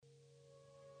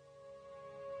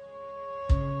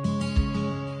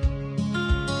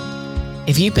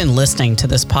If you've been listening to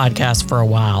this podcast for a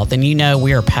while, then you know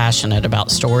we are passionate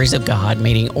about stories of God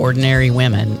meeting ordinary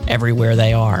women everywhere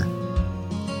they are.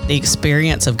 The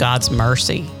experience of God's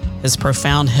mercy, His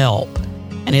profound help,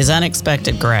 and His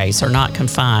unexpected grace are not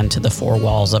confined to the four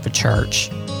walls of a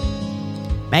church.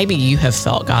 Maybe you have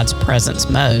felt God's presence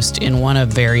most in one of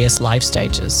various life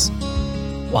stages.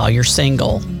 While you're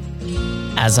single,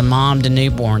 as a mom to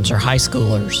newborns or high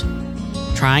schoolers,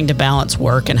 trying to balance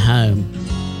work and home,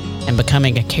 and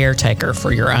becoming a caretaker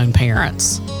for your own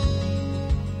parents.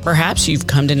 Perhaps you've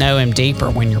come to know Him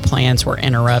deeper when your plans were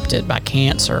interrupted by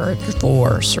cancer or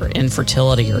divorce or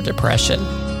infertility or depression,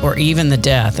 or even the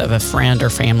death of a friend or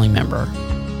family member.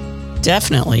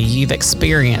 Definitely, you've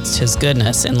experienced His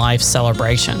goodness in life's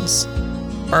celebrations,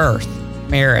 birth,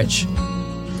 marriage,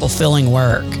 fulfilling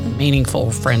work, and meaningful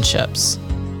friendships.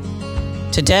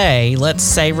 Today, let's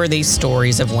savor these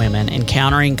stories of women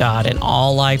encountering God in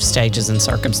all life stages and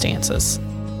circumstances.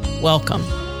 Welcome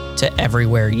to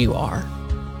Everywhere You Are.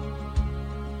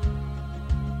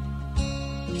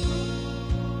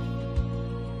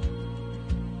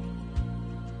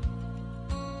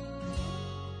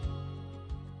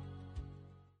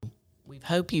 We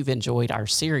hope you've enjoyed our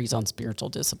series on spiritual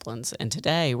disciplines, and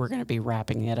today we're going to be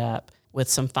wrapping it up with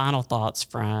some final thoughts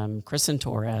from Kristen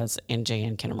Torres and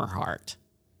Kennamer Hart.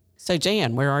 So,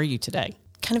 Jan, where are you today?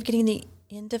 Kind of getting the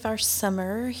end of our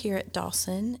summer here at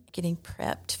Dawson, getting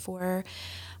prepped for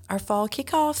our fall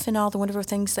kickoff and all the wonderful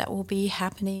things that will be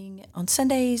happening on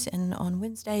Sundays and on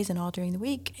Wednesdays and all during the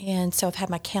week. And so I've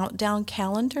had my countdown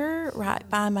calendar right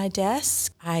by my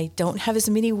desk. I don't have as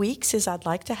many weeks as I'd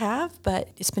like to have, but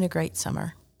it's been a great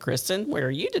summer. Kristen, where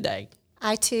are you today?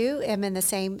 I, too, am in the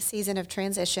same season of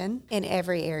transition in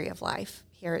every area of life.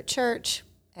 Here at church,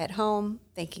 at home,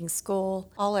 thinking school,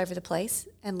 all over the place.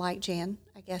 And like Jan,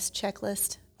 I guess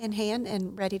checklist in hand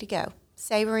and ready to go.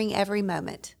 Savoring every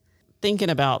moment. Thinking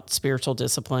about spiritual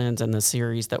disciplines and the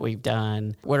series that we've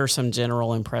done, what are some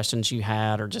general impressions you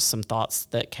had or just some thoughts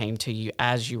that came to you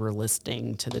as you were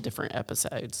listening to the different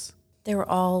episodes? They were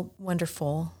all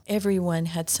wonderful. Everyone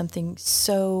had something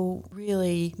so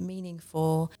really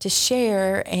meaningful to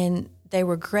share, and they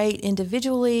were great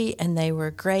individually, and they were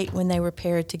great when they were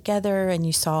paired together, and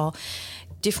you saw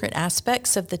different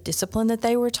aspects of the discipline that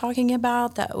they were talking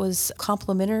about that was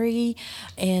complementary,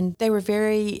 and they were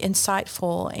very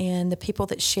insightful, and the people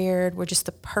that shared were just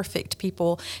the perfect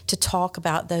people to talk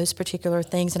about those particular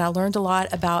things. And I learned a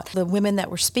lot about the women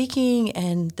that were speaking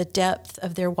and the depth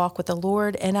of their walk with the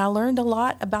Lord, and I learned a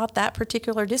lot about that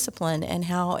particular discipline and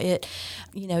how it,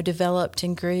 developed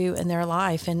and grew in their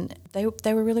life, and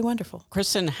they were really wonderful.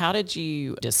 Kristen, how did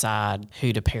you decide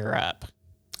who to pair up?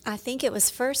 I think it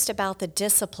was first about the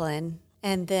discipline,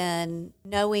 and then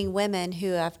knowing women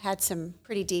who I've had some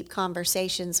pretty deep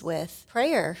conversations with.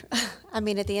 Prayer. I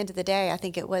mean, at the end of the day, I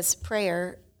think it was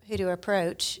prayer, who to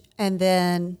approach. And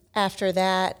then after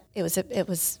that, it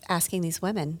was asking these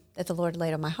women that the Lord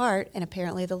laid on my heart, and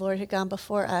apparently the Lord had gone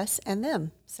before us and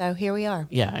them. So here we are.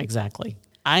 Yeah, exactly.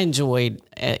 I enjoyed,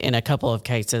 in a couple of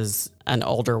cases, an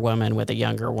older woman with a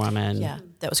younger woman. Yeah,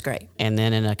 that was great. And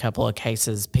then in a couple of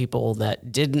cases, people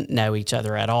that didn't know each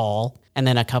other at all. And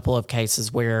then a couple of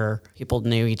cases where people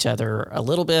knew each other a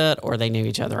little bit or they knew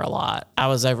each other a lot. I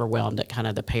was overwhelmed at kind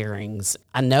of the pairings.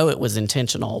 I know it was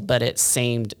intentional, but it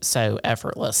seemed so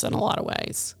effortless in a lot of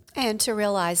ways. And to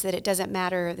realize that it doesn't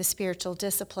matter the spiritual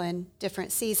discipline,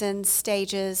 different seasons,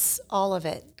 stages, all of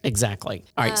it. Exactly.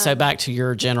 All right, so back to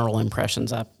your general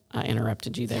impressions. I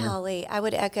interrupted you there. Golly, I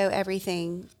would echo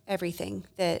everything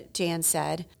that Jan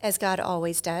said, as God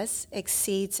always does,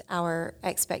 exceeds our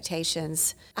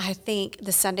expectations. I think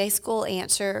the Sunday school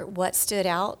answer, what stood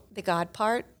out, the God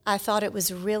part, I thought it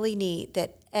was really neat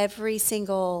that every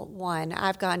single one,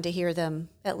 I've gotten to hear them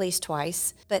at least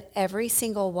twice, but every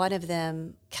single one of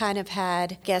them kind of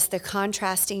had, I guess, the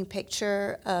contrasting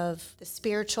picture of the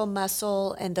spiritual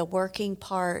muscle and the working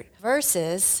part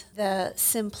versus the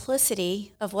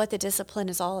simplicity of what the discipline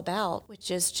is all about,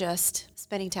 which is just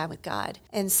spending time with God.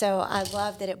 And so I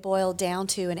love that it boiled down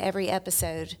to, in every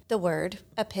episode, the word,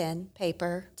 a pen,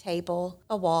 paper, table,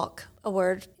 a walk, a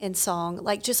word in song,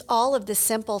 like just all of the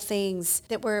simple things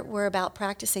that were about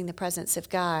practicing the presence of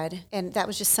God. And that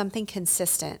was just something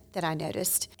consistent that I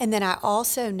noticed. And then I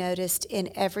also noticed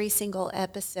in every single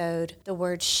episode, the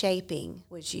word shaping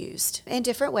was used in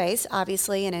different ways,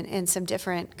 obviously, and in some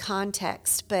different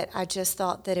context, but I just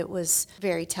thought that it was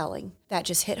very telling that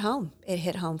just hit home. It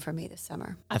hit home for me this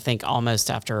summer. I think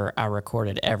almost after I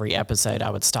recorded every episode, I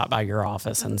would stop by your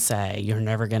office and say, you're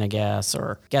never going to guess,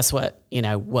 or guess what,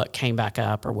 what came back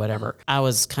up or whatever. I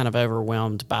was kind of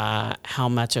overwhelmed by how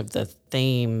much of the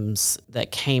themes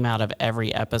that came out of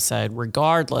every episode,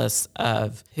 regardless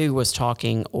of who was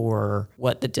talking or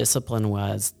what the discipline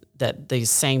was, that these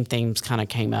same themes kind of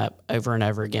came up over and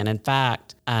over again. In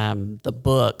fact, the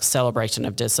book, Celebration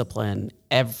of Discipline,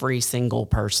 every single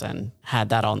person had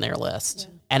that on their list.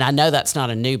 Yeah. And I know that's not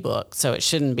a new book, so it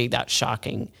shouldn't be that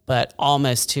shocking. But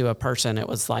almost to a person, it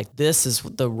was like, this is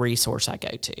the resource I go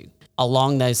to.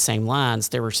 Along those same lines,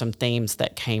 there were some themes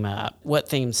that came up. What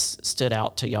themes stood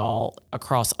out to y'all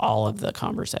across all of the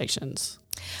conversations?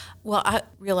 Well, I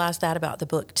realized that about the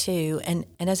book too. And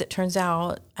as it turns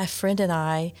out, a friend and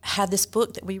I had this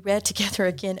book that we read together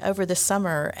again over the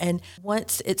summer. And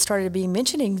once it started to be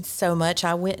mentioning so much,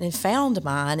 I went and found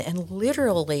mine, and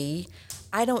literally,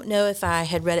 I don't know if I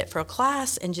had read it for a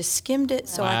class and just skimmed it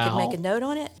so I could make a note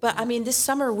on it. But I mean, this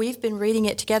summer we've been reading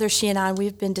it together, she and I,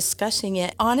 we've been discussing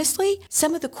it. Honestly,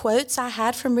 some of the quotes I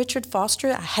had from Richard Foster,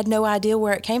 I had no idea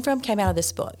where it came out of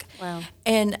this book. Wow.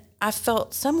 And I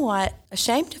felt somewhat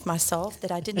ashamed of myself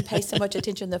that I didn't pay so much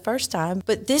attention the first time.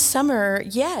 But this summer,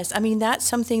 yes, I mean, that's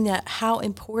something that how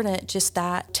important just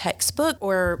that textbook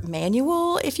or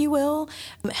manual, if you will,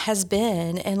 has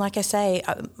been. And like I say,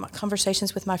 my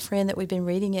conversations with my friend that we've been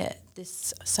reading it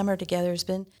this summer together has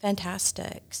been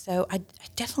fantastic. So I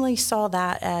definitely saw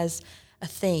that as a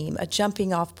theme, a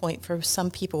jumping off point for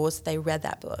some people as they read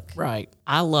that book. Right.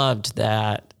 I loved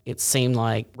that it seemed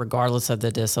like regardless of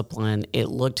the discipline, it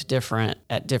looked different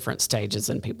at different stages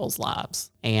in people's lives.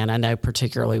 And I know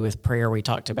particularly with prayer, we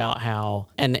talked about how,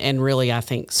 and really I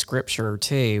think scripture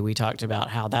too, we talked about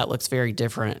how that looks very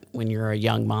different when you're a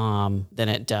young mom than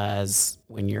it does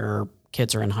when your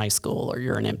kids are in high school or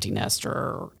you're an empty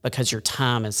nester, because your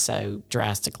time is so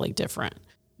drastically different.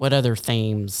 What other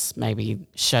themes maybe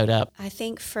showed up? I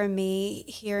think for me,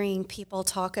 hearing people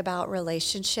talk about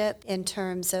relationship in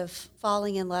terms of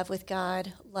falling in love with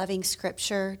God, loving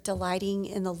Scripture, delighting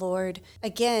in the Lord.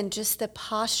 Again, just the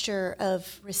posture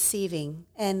of receiving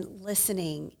and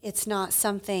listening. It's not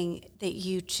something that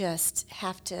you just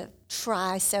have to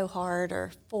try so hard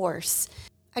or force.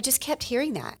 I just kept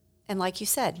hearing that. And like you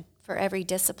said, for every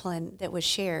discipline that was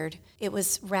shared, it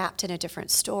was wrapped in a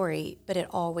different story, but it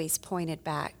always pointed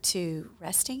back to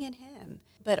resting in Him.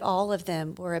 But all of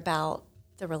them were about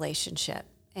the relationship,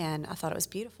 and I thought it was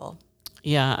beautiful.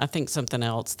 Yeah, I think something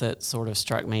else that sort of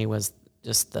struck me was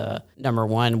just the number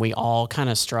one, we all kind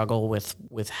of struggle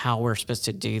with how we're supposed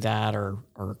to do that, or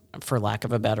for lack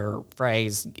of a better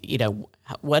phrase,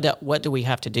 what do we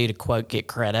have to do to, quote, get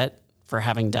credit for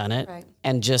having done it? Right.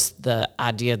 And just the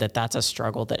idea that that's a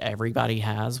struggle that everybody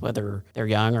has, whether they're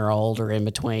young or old or in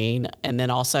between. And then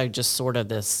also just sort of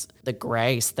the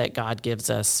grace that God gives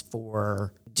us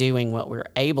for doing what we're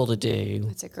able to do.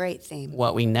 It's a great theme.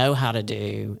 What we know how to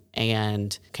do,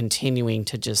 and continuing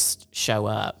to just show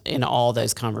up. In all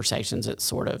those conversations, it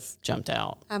sort of jumped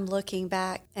out. I'm looking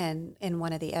back, and in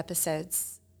one of the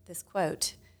episodes, this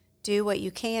quote, "Do what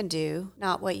you can do,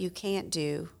 not what you can't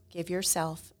do. Give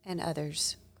yourself and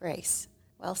others grace."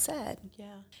 Well said.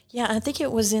 Yeah, I think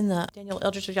it was in the Daniel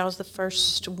Eldridge, y'all was the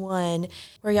first one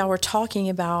where y'all were talking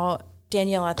about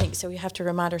Danielle, I think, so we have to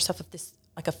remind ourselves of this,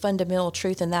 like a fundamental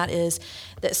truth, and that is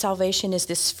that salvation is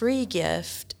this free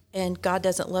gift, and God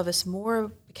doesn't love us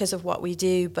more because of what we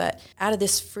do, but out of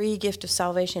this free gift of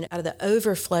salvation, out of the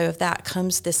overflow of that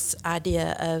comes this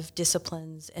idea of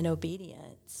disciplines and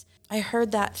obedience. I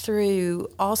heard that through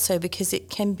also because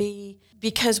it can be,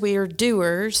 because we are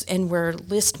doers and we're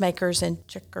list makers and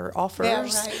checker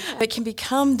offers, it can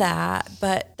become that,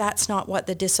 but that's not what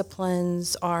the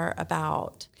disciplines are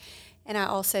about. And I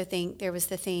also think there was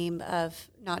the theme of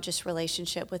not just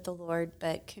relationship with the Lord,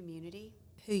 but community,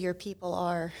 who your people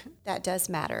are. That does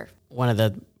matter. One of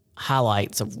the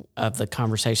highlights of the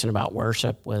conversation about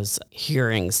worship was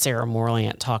hearing Sarah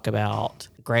Morlant talk about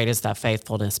 "Great is Thy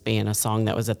Faithfulness" being a song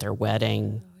that was at their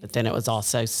wedding, but then it was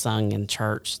also sung in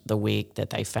church the week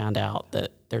that they found out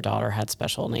that their daughter had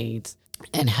special needs,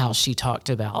 and how she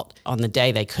talked about on the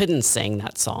day they couldn't sing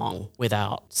that song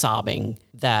without sobbing,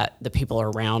 that the people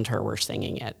around her were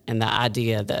singing it. And the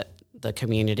idea that the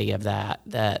community of that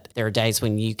there are days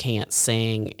when you can't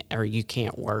sing or you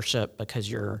can't worship because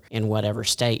you're in whatever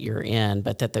state you're in,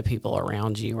 but that the people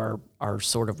around you are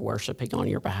sort of worshiping on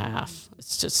your behalf.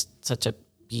 It's just such a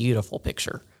beautiful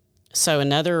picture. So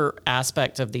another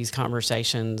aspect of these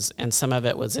conversations, and some of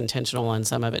it was intentional and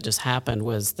some of it just happened,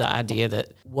 was the idea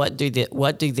that what do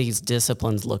these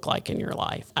disciplines look like in your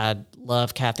life? I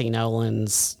love Kathy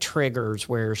Nolan's triggers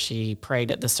where she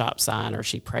prayed at the stop sign or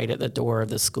she prayed at the door of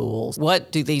the schools.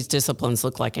 What do these disciplines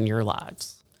look like in your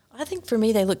lives? I think for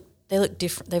me, they look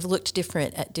different. They've looked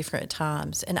different at different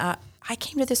times. And I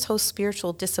came to this whole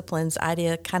spiritual disciplines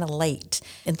idea kind of late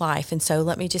in life. And so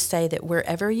let me just say that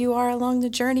wherever you are along the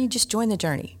journey, just join the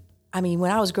journey. I mean, when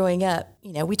I was growing up,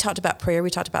 we talked about prayer, we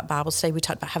talked about Bible study, we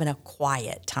talked about having a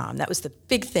quiet time. That was the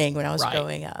big thing when I was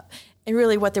growing up. And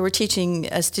really what they were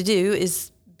teaching us to do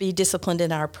is be disciplined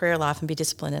in our prayer life and be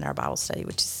disciplined in our Bible study,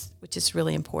 which is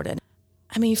really important.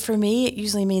 I mean, for me, it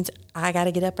usually means I got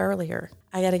to get up earlier.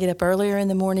 I got to get up earlier in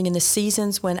the morning in the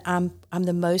seasons when I'm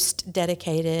the most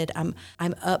dedicated. I'm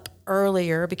up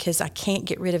earlier because I can't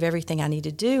get rid of everything I need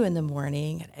to do in the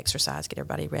morning, exercise, get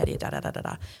everybody ready,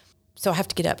 So I have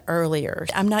to get up earlier.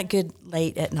 I'm not good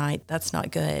late at night. That's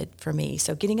not good for me.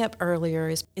 So getting up earlier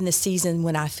is in the season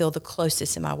when I feel the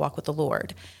closest in my walk with the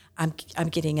Lord. I'm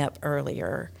getting up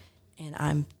earlier and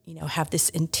I'm, have this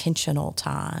intentional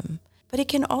time. But it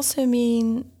can also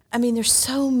mean, there's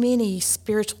so many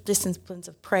spiritual disciplines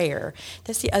of prayer.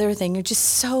 That's the other thing. You're just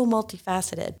so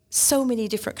multifaceted, so many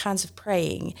different kinds of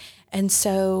praying. And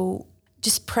so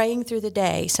just praying through the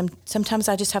day, sometimes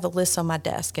I just have a list on my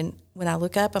desk. And when I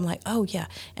look up, I'm like, oh, yeah.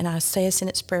 And I say a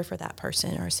sentence prayer for that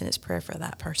person or a sentence prayer for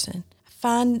that person.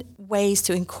 Find ways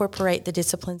to incorporate the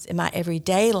disciplines in my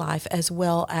everyday life as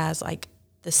well as like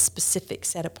the specific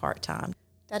set apart time.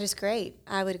 That is great.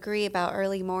 I would agree about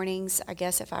early mornings. I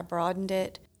guess if I broadened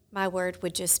it, my word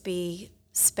would just be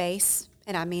space,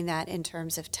 and I mean that in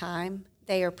terms of time.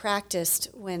 They are practiced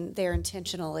when they're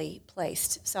intentionally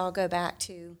placed. So I'll go back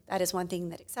to, that is one thing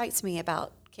that excites me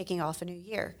about kicking off a new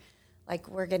year. Like,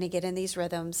 we're going to get in these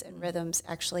rhythms, and rhythms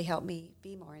actually help me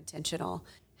be more intentional.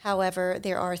 However,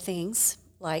 there are things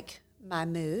like my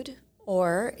mood,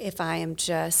 or if I am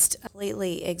just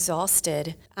completely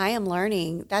exhausted, I am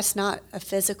learning that's not a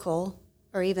physical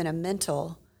or even a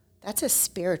mental, that's a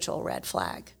spiritual red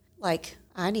flag. Like,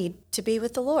 I need to be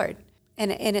with the Lord.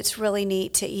 And it's really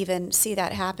neat to even see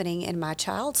that happening in my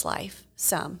child's life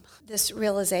some. This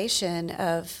realization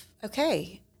of,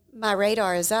 okay, my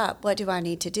radar is up. What do I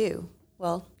need to do?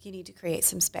 Well, you need to create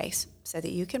some space so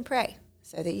that you can pray,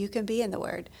 so that you can be in the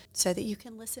Word, so that you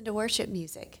can listen to worship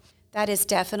music. That is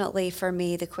definitely, for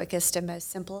me, the quickest and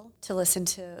most simple, to listen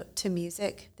to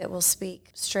music that will speak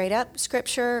straight up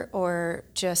Scripture or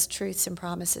just truths and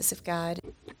promises of God.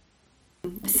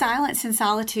 Silence and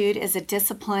solitude is a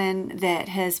discipline that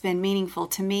has been meaningful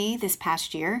to me this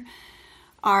past year.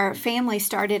 Our family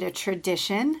started a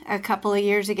tradition a couple of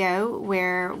years ago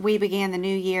where we began the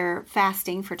new year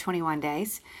fasting for 21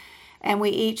 days. And we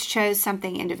each chose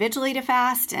something individually to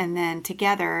fast and then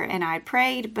together. And I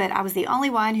prayed, but I was the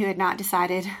only one who had not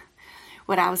decided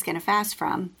what I was going to fast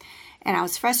from. And I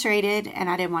was frustrated and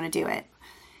I didn't want to do it.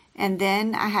 And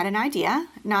then I had an idea,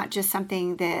 not just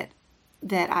something that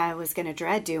I was going to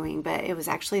dread doing, but it was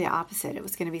actually the opposite. It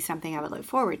was going to be something I would look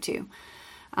forward to.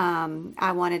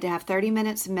 I wanted to have 30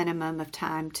 minutes minimum of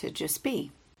time to just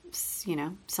be,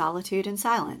 solitude and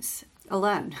silence,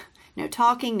 alone. No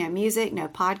talking, no music, no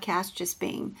podcast, just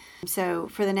being. So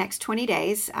for the next 20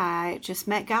 days, I just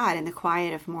met God in the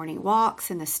quiet of morning walks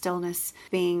and the stillness,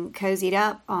 being cozied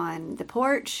up on the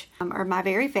porch, or my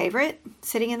very favorite,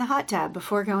 sitting in the hot tub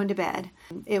before going to bed.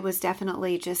 It was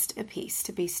definitely just a peace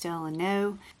to be still and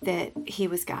know that He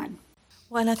was God.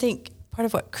 Well, and I think part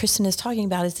of what Kristen is talking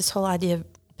about is this whole idea of,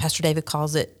 Pastor David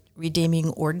calls it redeeming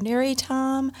ordinary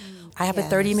time. I have a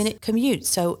 30-minute commute,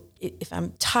 so if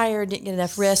I'm tired, didn't get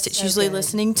enough rest, it's usually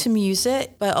listening to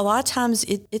music. But a lot of times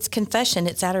it's confession,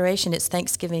 it's adoration, it's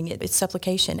thanksgiving, it's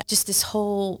supplication. Just this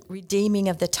whole redeeming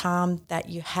of the time that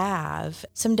you have.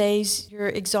 Some days you're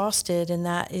exhausted and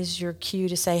that is your cue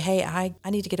to say, hey, I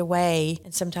need to get away.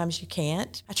 And sometimes you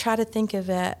can't. I try to think of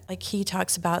it like he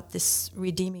talks about this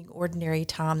redeeming ordinary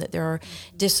time, that there are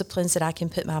disciplines that I can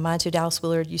put my mind to. Dallas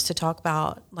Willard used to talk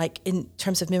about, like in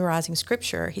terms of memorizing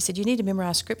Scripture. He said, you need to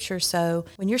memorize Scripture so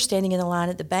when you're standing in the line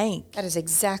at the bank. That is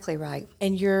exactly right.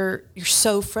 And you're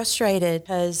so frustrated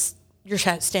because you're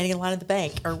standing in line at the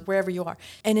bank or wherever you are.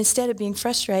 And instead of being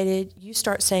frustrated, you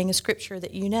start saying a scripture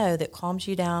that you know that calms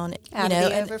you down. Out of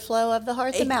the overflow of the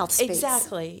heart, the mouth speaks.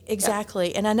 Exactly.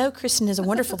 Yep. And I know Kristen is a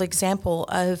wonderful example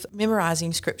of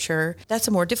memorizing scripture. That's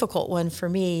a more difficult one for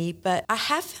me, but I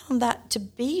have found that to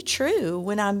be true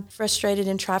when I'm frustrated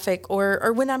in traffic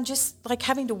or when I'm just like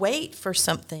having to wait for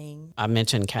something. I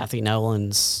mentioned Kathy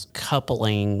Nolan's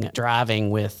coupling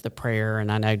driving with the prayer,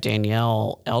 and I know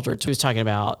Danielle Eldridge was talking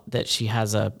about that she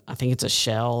has I think it's a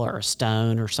shell or a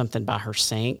stone or something by her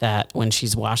sink that when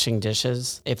she's washing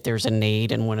dishes, if there's a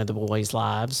need in one of the boys'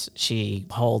 lives, she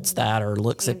holds that or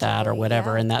looks at that or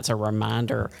whatever, and that's a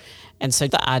reminder. And so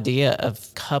the idea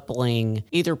of coupling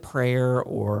either prayer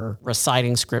or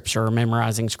reciting scripture or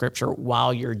memorizing scripture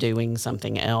while you're doing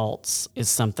something else is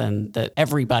something that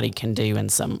everybody can do in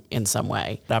some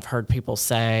way. I've heard people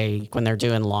say when they're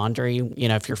doing laundry,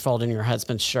 if you're folding your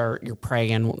husband's shirt, you're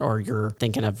praying or you're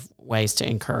thinking of ways to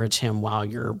encourage him while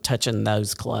you're touching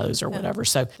those clothes or whatever.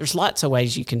 So there's lots of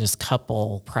ways you can just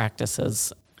couple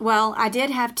practices. Well, I did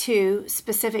have 2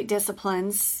 specific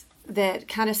disciplines that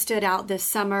kind of stood out this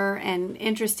summer, and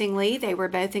interestingly, they were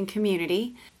both in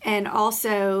community and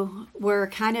also were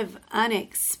kind of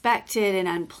unexpected and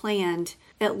unplanned,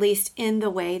 at least in the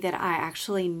way that I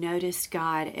actually noticed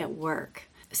God at work.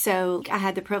 So I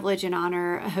had the privilege and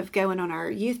honor of going on our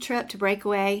youth trip to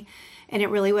Breakaway, and it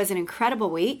really was an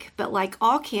incredible week. But like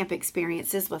all camp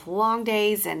experiences with long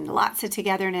days and lots of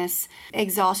togetherness,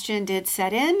 exhaustion did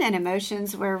set in and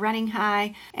emotions were running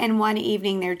high. And one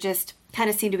evening there just kind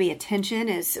of seemed to be a tension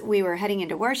as we were heading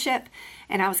into worship,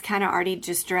 and I was kind of already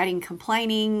just dreading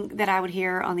complaining that I would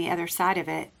hear on the other side of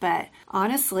it. But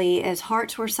honestly, as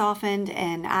hearts were softened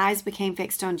and eyes became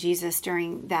fixed on Jesus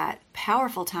during that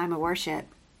powerful time of worship,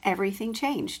 everything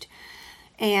changed.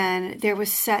 And there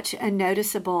was such a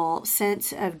noticeable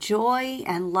sense of joy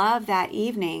and love that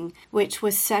evening, which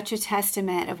was such a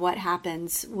testament of what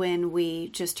happens when we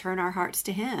just turn our hearts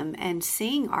to Him and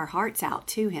sing our hearts out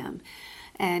to Him.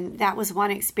 And that was one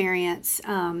experience.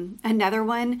 Another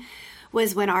one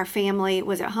was when our family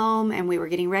was at home and we were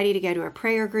getting ready to go to a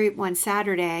prayer group one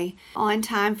Saturday. On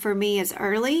time for me is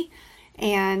early.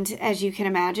 And as you can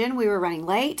imagine, we were running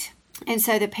late. And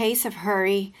so the pace of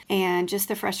hurry and just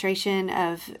the frustration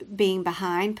of being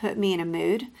behind put me in a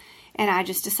mood. And I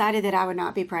just decided that I would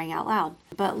not be praying out loud.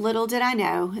 But little did I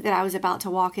know that I was about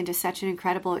to walk into such an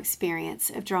incredible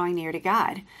experience of drawing near to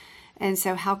God. And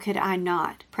so how could I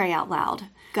not pray out loud?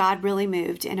 God really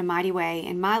moved in a mighty way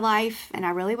in my life, and I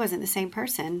really wasn't the same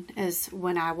person as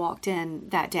when I walked in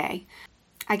that day.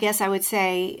 I guess I would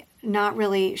say, not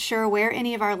really sure where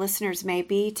any of our listeners may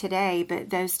be today,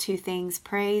 but those 2 things,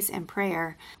 praise and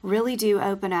prayer, really do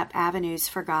open up avenues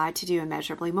for God to do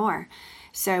immeasurably more.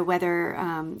 So whether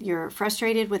you're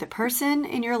frustrated with a person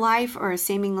in your life or a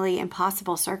seemingly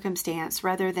impossible circumstance,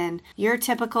 rather than your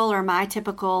typical or my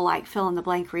typical, like fill in the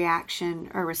blank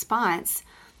reaction or response,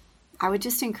 I would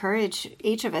just encourage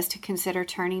each of us to consider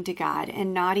turning to God,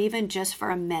 and not even just for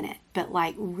a minute, but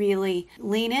like really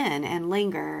lean in and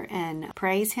linger and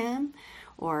praise Him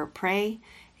or pray.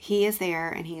 He is there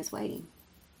and He is waiting.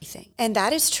 And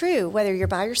that is true, whether you're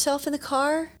by yourself in the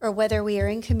car or whether we are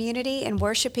in community and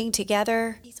worshiping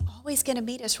together. He's always going to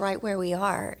meet us right where we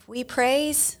are. If we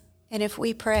praise and if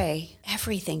we pray,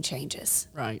 everything changes.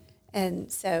 Right.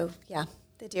 And so,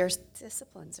 the dear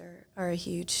disciplines are a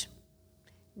huge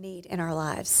need in our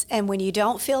lives. And when you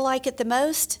don't feel like it the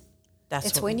most,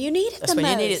 it's when you need it the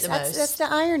most. That's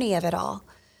the irony of it all.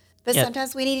 But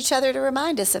sometimes we need each other to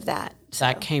remind us of that. So.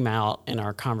 That came out in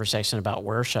our conversation about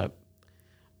worship.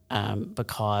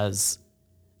 Because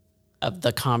of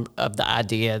the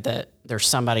idea that there's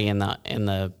somebody in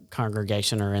the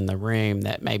congregation or in the room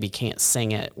that maybe can't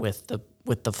sing it with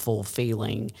the full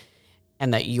feeling,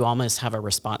 and that you almost have a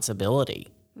responsibility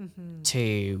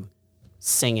to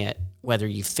sing it whether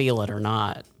you feel it or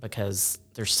not, because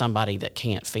there's somebody that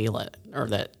can't feel it or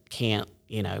that can't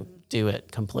do it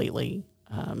completely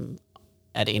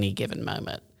at any given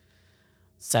moment.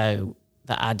 So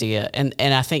the idea, and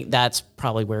I think that's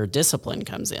probably where discipline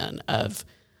comes in of,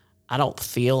 I don't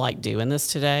feel like doing this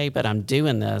today, but I'm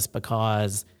doing this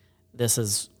because this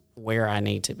is where I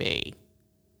need to be.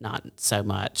 Not so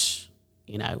much,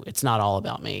 it's not all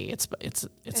about me. It's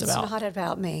about not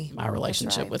about me. My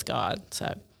relationship with God.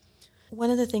 So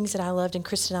one of the things that I loved, and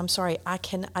Kristen, I'm sorry, I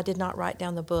did not write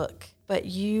down the book, but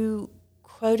you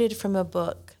quoted from a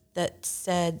book that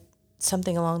said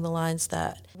something along the lines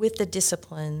that with the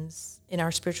disciplines in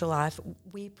our spiritual life,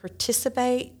 we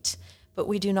participate, but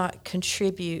we do not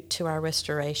contribute to our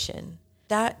restoration.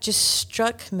 That just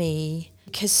struck me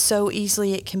because so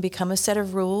easily it can become a set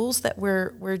of rules that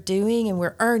we're doing and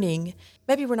we're earning.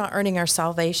 Maybe we're not earning our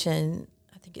salvation.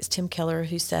 I think it's Tim Keller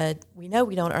who said, we know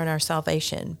we don't earn our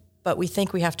salvation, but we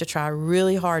think we have to try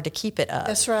really hard to keep it up.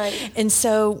 That's right. And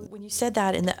so when you said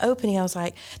that in the opening, I was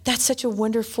like, that's such a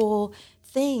wonderful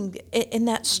thing. And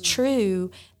that's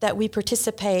true, that we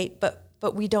participate,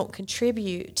 but we don't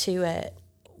contribute to it.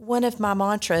 One of my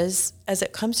mantras as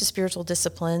it comes to spiritual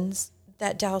disciplines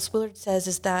that Dallas Willard says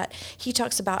is that he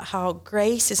talks about how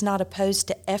grace is not opposed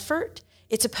to effort,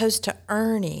 it's opposed to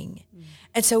earning.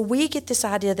 And so we get this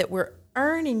idea that we're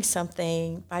earning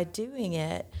something by doing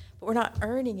it, but we're not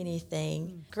earning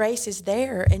anything. Grace is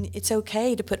there, and it's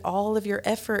okay to put all of your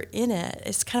effort in it.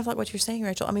 It's kind of like what you're saying,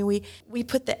 Rachel. I mean, we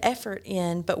put the effort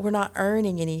in, but we're not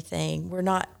earning anything. We're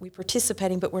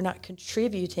participating, but we're not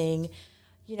contributing.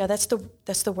 You know, that's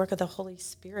the work of the Holy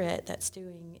Spirit that's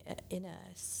doing in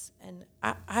us. And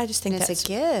I just think it's a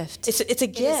gift. It's a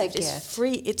gift. It's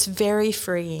free. It's very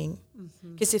freeing.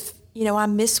 Because if, I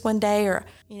miss one day, or,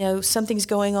 something's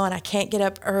going on, I can't get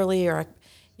up early, or,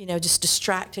 just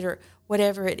distracted, or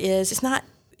whatever it is,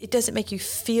 it doesn't make you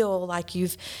feel like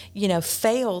you've,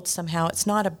 failed somehow. It's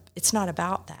not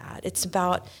about that. It's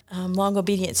about long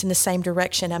obedience in the same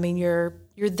direction. I mean, you're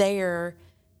there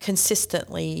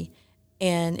consistently,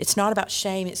 and it's not about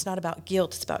shame. It's not about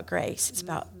guilt. It's about grace. It's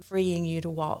about freeing you to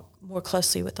walk more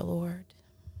closely with the Lord.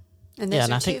 And those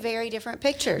are two very different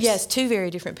pictures. Yes, two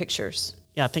very different pictures.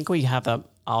 Yeah, I think we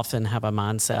often have a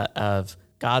mindset of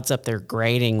God's up there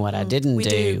grading what I didn't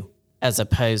do, as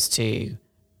opposed to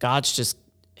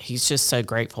He's just so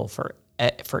grateful for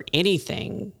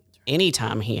anything,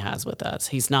 anytime He has with us.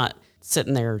 He's not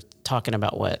sitting there talking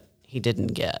about what He didn't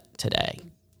get today.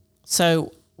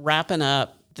 So wrapping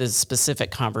up the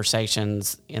specific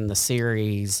conversations in the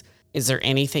series, is there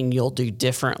anything you'll do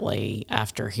differently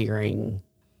after hearing?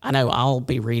 I know I'll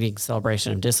be reading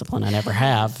Celebration of Discipline. I never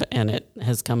have, and it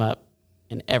has come up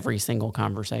in every single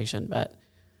conversation. But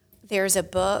there's a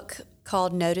book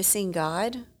called Noticing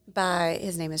God by,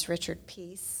 his name is Richard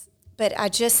Peace. But I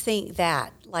just think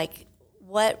that, like,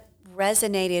 what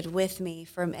resonated with me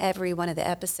from every one of the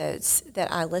episodes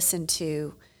that I listened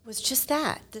to was just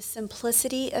that, the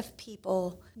simplicity of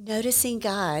people noticing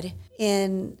God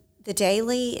in the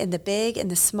daily, in the big, in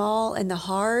the small, in the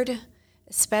hard,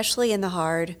 especially in the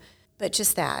hard, but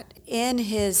just that. In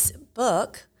his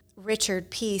book, Richard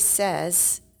Peace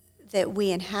says that we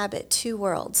inhabit two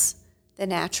worlds, the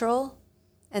natural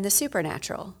and the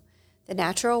supernatural. The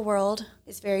natural world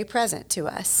is very present to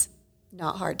us,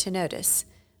 not hard to notice.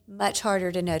 Much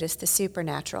harder to notice the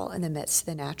supernatural in the midst of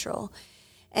the natural.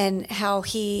 And how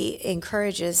he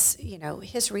encourages,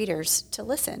 his readers to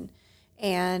listen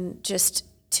and just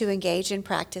to engage in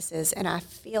practices. And I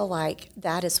feel like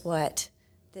that is what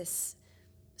this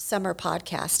summer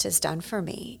podcast has done for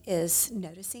me, is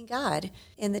noticing God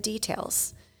in the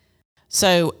details.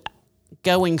 So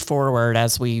going forward,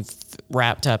 as we've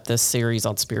wrapped up this series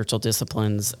on spiritual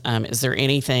disciplines, is there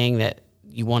anything that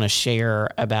you want to share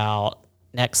about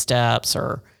next steps,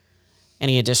 or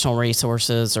any additional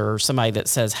resources, or somebody that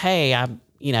says, hey,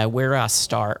 where do I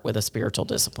start with a spiritual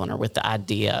discipline, or with the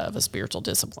idea of a spiritual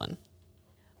discipline?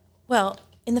 Well,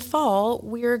 in the fall,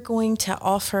 we're going to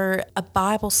offer a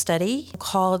Bible study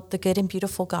called The Good and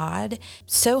Beautiful God.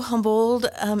 So humbled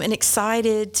and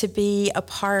excited to be a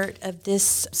part of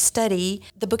this study.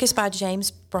 The book is by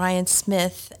James Bryan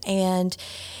Smith, and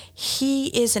he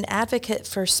is an advocate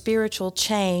for spiritual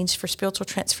change, for spiritual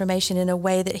transformation, in a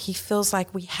way that he feels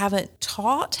like we haven't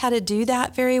taught how to do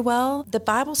that very well. The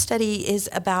Bible study is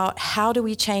about how do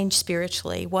we change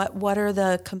spiritually? What are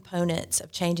the components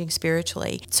of changing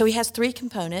spiritually? So he has three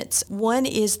components. One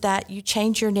is that you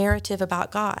change your narrative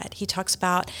about God. He talks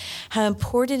about how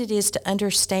important it is to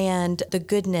understand the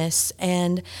goodness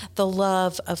and the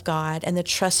love of God and the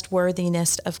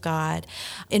trustworthiness of God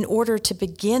in order to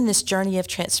begin this journey of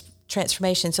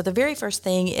transformation. So the very first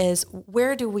thing is,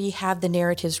 where do we have the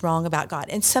narratives wrong about God?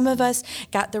 And some of us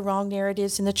got the wrong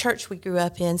narratives in the church we grew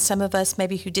up in. Some of us,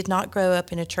 maybe who did not grow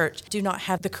up in a church, do not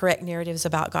have the correct narratives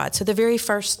about God. So the very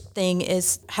first thing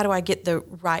is, how do I get the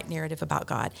right narrative about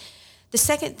God? The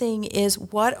second thing is,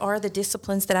 what are the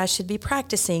disciplines that I should be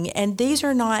practicing? And these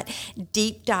are not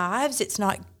deep dives. It's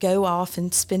not go off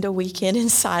and spend a weekend in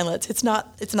silence. It's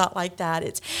not like that.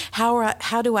 It's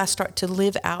how do I start to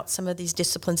live out some of these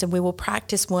disciplines? And we will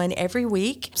practice one every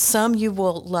week. Some you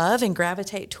will love and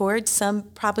gravitate towards, some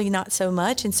probably not so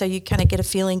much. And so you kind of get a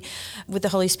feeling with the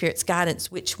Holy Spirit's guidance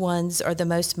which ones are the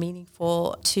most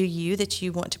meaningful to you that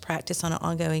you want to practice on an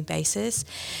ongoing basis.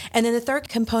 And then the third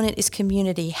component is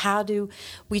community. How do do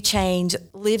we change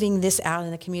living this out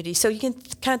in the community? So you can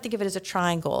kind of think of it as a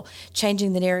triangle,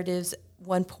 changing the narratives.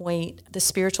 One point, the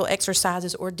spiritual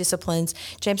exercises or disciplines.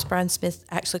 James Bryan Smith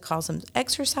actually calls them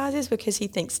exercises because he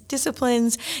thinks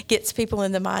disciplines gets people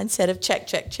in the mindset of check,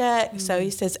 check, check. Mm-hmm. So he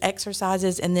says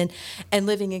exercises and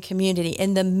living in community.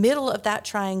 In the middle of that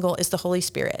triangle is the Holy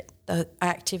Spirit, the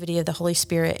activity of the Holy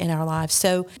Spirit in our lives.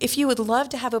 So if you would love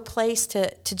to have a place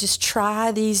to just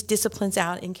try these disciplines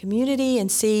out in community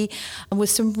and see with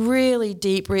some really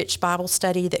deep, rich Bible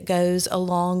study that goes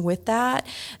along with that,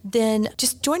 then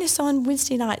just join us on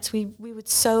Wednesday nights. We would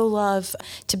so love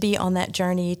to be on that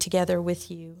journey together with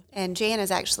you. And Jan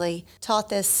has actually taught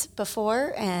this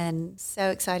before, and so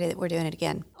excited that we're doing it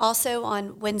again. Also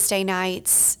on Wednesday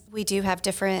nights, we do have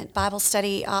different Bible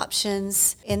study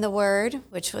options in the Word,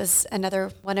 which was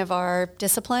another one of our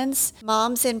disciplines.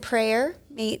 Moms in Prayer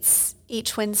meets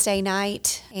each Wednesday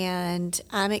night, and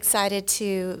I'm excited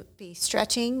to be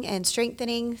stretching and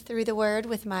strengthening through the Word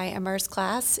with my Immerse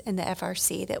class in the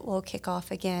FRC that will kick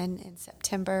off again in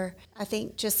September. I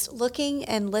think just looking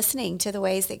and listening to the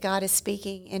ways that God is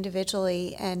speaking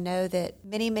individually, and know that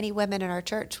many, many women in our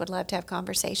church would love to have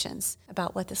conversations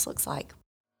about what this looks like.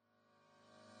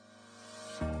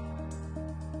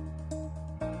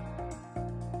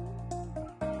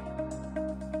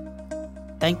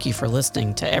 Thank you for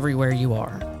listening to Everywhere You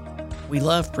Are. We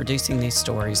love producing these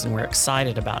stories, and we're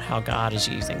excited about how God is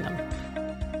using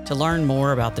them. To learn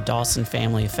more about the Dawson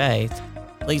Family of Faith,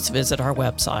 please visit our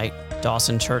website,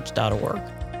 dawsonchurch.org.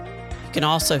 You can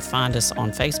also find us on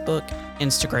Facebook,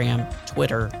 Instagram,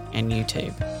 Twitter, and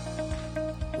YouTube.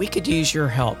 We could use your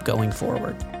help going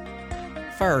forward.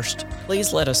 First,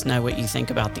 please let us know what you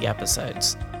think about the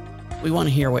episodes. We want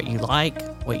to hear what you like,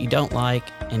 what you don't like,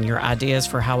 and your ideas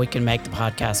for how we can make the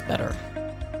podcast better.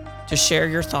 To share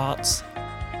your thoughts,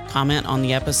 comment on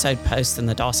the episode post in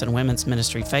the Dawson Women's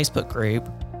Ministry Facebook group,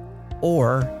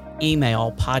 or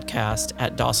email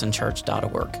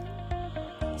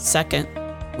podcast@dawsonchurch.org. Second,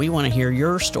 we want to hear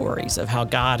your stories of how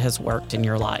God has worked in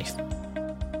your life.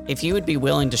 If you would be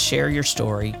willing to share your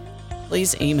story,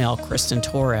 please email Kristen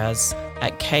Torres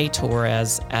at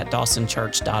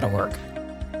ktorres@dawsonchurch.org.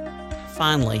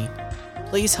 Finally,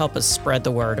 please help us spread the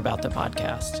word about the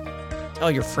podcast. Tell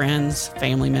your friends,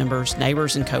 family members,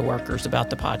 neighbors, and coworkers about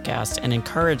the podcast and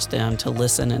encourage them to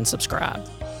listen and subscribe.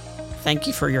 Thank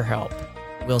you for your help.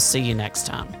 We'll see you next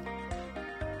time.